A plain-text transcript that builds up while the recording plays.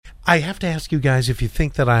I have to ask you guys if you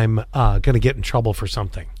think that I'm going to get in trouble for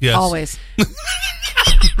something. Yes. Always.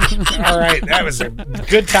 All right, that was a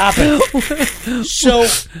good topic. So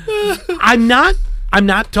I'm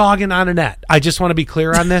not dogging on Annette. I just want to be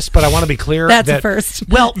clear on this, but I want to be clear. That's a first.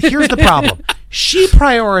 Well, here's the problem. She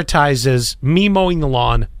prioritizes me mowing the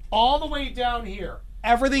lawn all the way down here.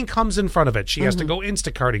 Everything comes in front of it. She has to go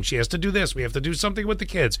Instacarting. She has to do this. We have to do something with the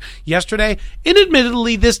kids. Yesterday, and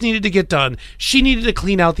admittedly, this needed to get done. She needed to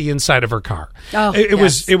clean out the inside of her car. Oh, it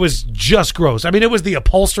was just gross. I mean, it was the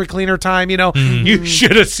upholstery cleaner time. You know, you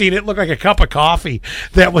should have seen it. Look like a cup of coffee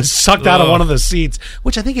that was sucked out of one of the seats,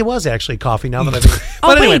 which I think it was actually coffee. Now that I think.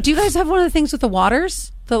 But anyway, wait, do you guys have one of the things with the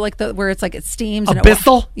waters? Where it's like it steams. A and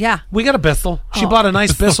Bissell? Yeah. We got a Bissell. She bought a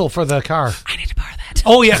nice Bissell for the car. I need to borrow that.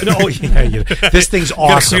 Oh, yeah. No, yeah. This thing's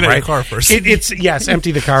awesome, clean out right? your car first. Yes,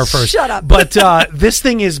 empty the car first. Shut up. But this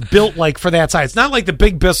thing is built like for that size. It's not like the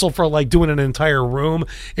big Bissell for like doing an entire room.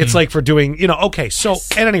 It's like for doing, okay. So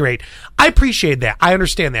at any rate, I appreciate that. I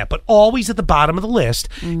understand that. But always at the bottom of the list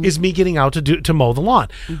is me getting out to mow the lawn.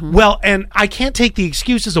 Well, and I can't take the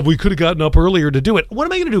excuses of we could have gotten up earlier to do it. What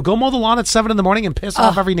am I going to do? Go mow the lawn at 7 a.m. and piss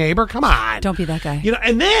off every neighbor? Come on. Don't be that guy.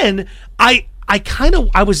 And then I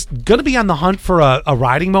was going to be on the hunt for a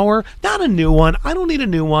riding mower, not a new one. I don't need a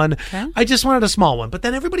new one. Okay. I just wanted a small one. But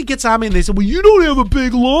then everybody gets on me and they say, well, you don't have a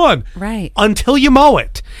big lawn. Right. Until you mow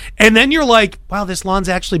it. And then you're like, wow, this lawn's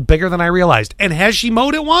actually bigger than I realized. And has she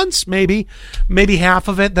mowed it once? Maybe half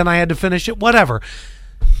of it. Then I had to finish it. Whatever.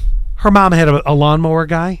 Her mom had a lawnmower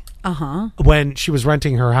guy. When she was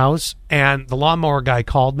renting her house, and the lawnmower guy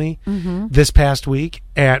called me this past week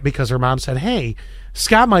because her mom said, hey,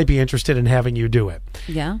 Scott might be interested in having you do it.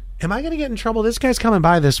 Yeah. Am I going to get in trouble? This guy's coming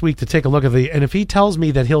by this week to take a look at and if he tells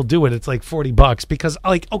me that he'll do it, it's like $40 because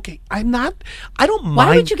okay, I don't mind.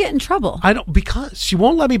 Why would you get in trouble? Because she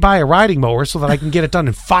won't let me buy a riding mower so that I can get it done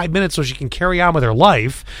in 5 minutes so she can carry on with her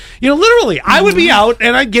life. Literally, I would be out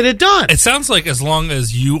and I'd get it done. It sounds like as long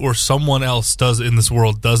as you or someone else does it in this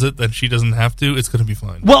world does it, then she doesn't have to, it's going to be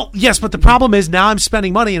fine. Well, yes, but the problem is now I'm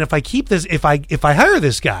spending money, and if I keep this, if I hire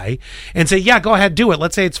this guy and say, yeah, go ahead, do it.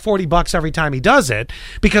 Let's say it's $40 every time he does it,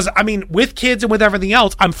 because I mean, with kids and with everything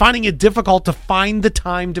else, I'm finding it difficult to find the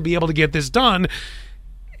time to be able to get this done.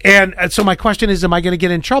 And so my question is, am I going to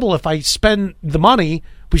get in trouble if I spend the money?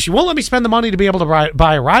 But she won't let me spend the money to be able to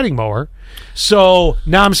buy a riding mower. So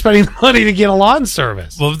now I'm spending the money to get a lawn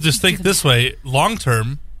service. Well, just think this way: long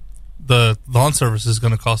term, the lawn service is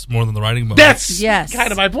going to cost more than the riding mower. That's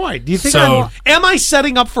kind of my point. Do you think? Am I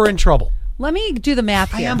setting up for in trouble? Let me do the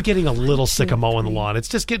math here. I am getting a little sick of mowing the lawn. It's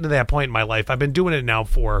just getting to that point in my life. I've been doing it now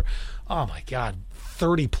for,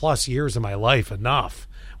 30 plus years of my life. Enough.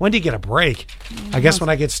 When do you get a break? I guess when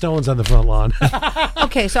I get stones on the front lawn.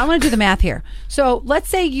 Okay, so I'm going to do the math here. So let's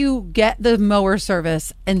say you get the mower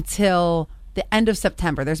service until the end of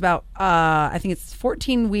September. There's about, I think it's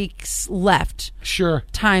 14 weeks left. Sure.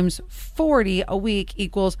 Times 40 a week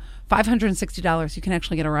equals $560. You can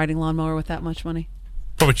actually get a riding lawnmower with that much money.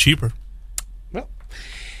 Probably cheaper.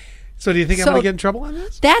 So do you think I'm going to get in trouble on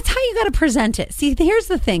this? That's how you got to present it. See, here's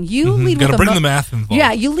the thing. You lead with got to bring the math involved.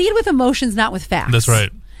 Yeah, you lead with emotions, not with facts. That's right.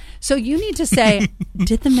 So you need to say,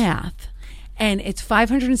 did the math, and it's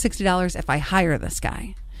 $560 if I hire this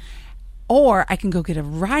guy. Or I can go get a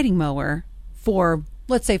riding mower for,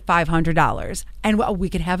 let's say, $500, and we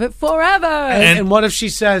could have it forever. And what if she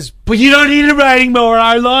says, but you don't need a riding mower,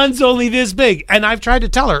 our lawn's only this big? And I've tried to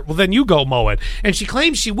tell her, well, then you go mow it. And she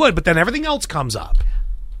claims she would, but then everything else comes up.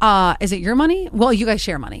 Is it your money? Well, you guys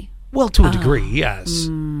share money. Well, to a degree, yes.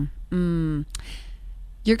 You're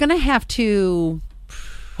going to have to...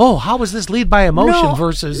 Oh, how was this lead by emotion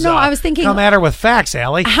versus I was thinking, come at her with facts,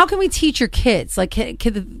 Allie? How can we teach your kids? Like,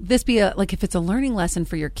 could this be if it's a learning lesson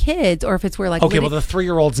for your kids, or if it's where like... Okay, well, the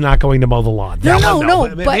 3-year-old's not going to mow the lawn.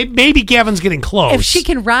 No, but maybe Gavin's getting close. If she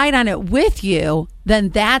can ride on it with you, then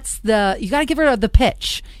that's you got to give her the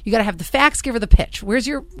pitch. You got to have the facts, give her the pitch. Where's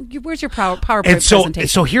your PowerPoint presentation?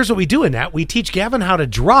 So here's what we do in that. We teach Gavin how to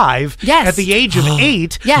drive at the age of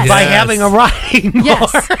 8 by having a riding mower.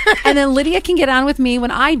 Yes. And then Lydia can get on with me when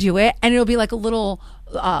I do it, and it'll be like a little...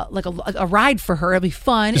 like a ride for her. It'll be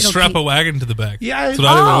fun. Just strap a wagon to the back. Yeah, that's what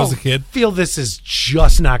I did when I was a kid. I feel this is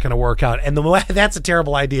just not going to work out. And that's a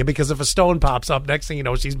terrible idea, because if a stone pops up, next thing you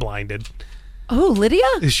know, she's blinded. Oh,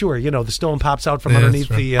 Lydia? Sure, the stone pops out from underneath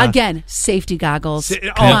the... Again, safety goggles.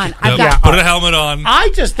 Come on. Put a helmet on. I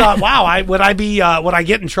just thought, wow, would I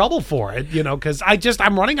get in trouble for it? Because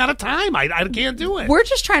I'm running out of time. I can't do it. We're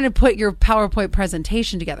just trying to put your PowerPoint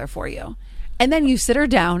presentation together for you. And then you sit her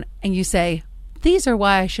down and you say, these are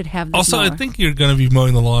why I should have this Also, mower. I think you're going to be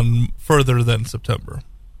mowing the lawn further than September.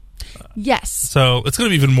 Yes. So it's going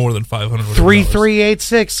to be even more than $500.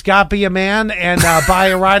 3386. Scott, be a man and buy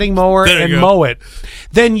a riding mower There you and go. mow it.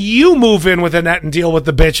 Then you move in with Annette and deal with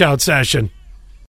the bitch out session.